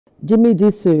Jimi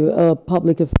Disu, a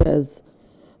public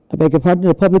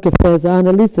affairs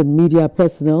analyst and media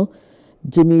personnel,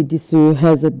 Jimi Disu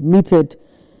has admitted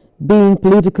being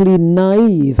politically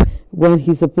naive when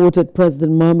he supported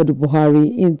President Muhammadu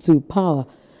Buhari into power.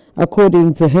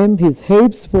 According to him, his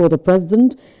hopes for the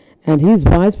president and his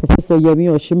vice, Professor Yemi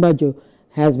Osinbajo,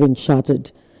 has been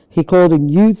shattered. He called on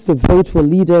youths to vote for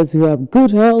leaders who have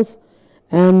good health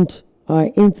and are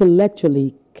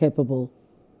intellectually capable.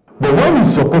 But when we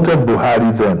supported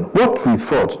Buhari then,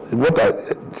 what I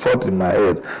thought in my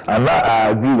head, and now I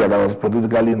agree that I was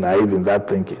politically naive in that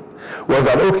thinking, was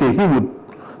that, okay, he would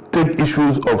take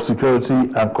issues of security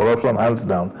and corruption hands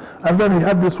down, and then he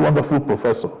had this wonderful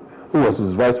professor, who was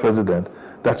his vice president,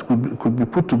 that could be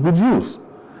put to good use.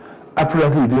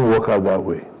 Apparently, it didn't work out that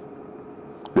way.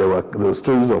 There were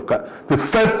stories of... The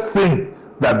first thing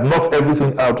that knocked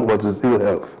everything out was his ill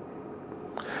health.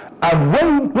 And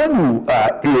when you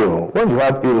are ill, when you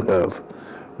have ill health,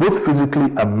 both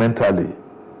physically and mentally,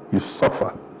 you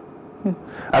suffer. And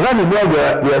that is why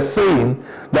we are saying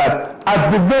that at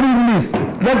the very least,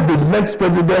 let the next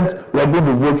president we are going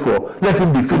to vote for, let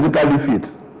him be physically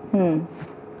fit. Do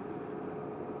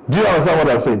you understand what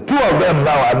I'm saying? Two of them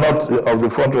now are not of the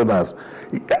front runners.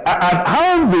 And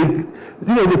how they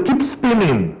keep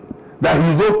spinning that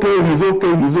he's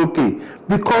okay.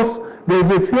 Because there's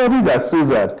a theory that says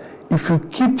that if you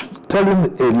keep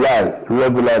telling a lie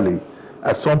regularly,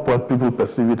 at some point people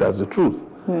perceive it as the truth.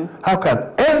 How can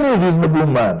any reasonable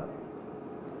man,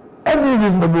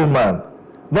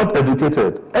 not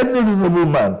educated, any reasonable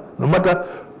man, no matter,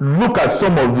 look at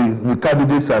some of the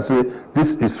candidates and say,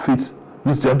 this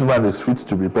gentleman is fit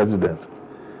to be president?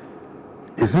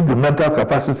 Is it the mental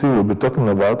capacity we'll be talking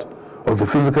about, or the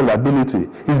physical ability?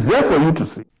 It's there for you to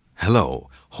see. Hello,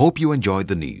 hope you enjoyed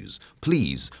the news.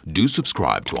 Please do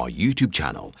subscribe to our YouTube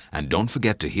channel and don't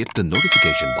forget to hit the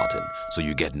notification button so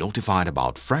you get notified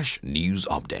about fresh news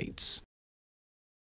updates.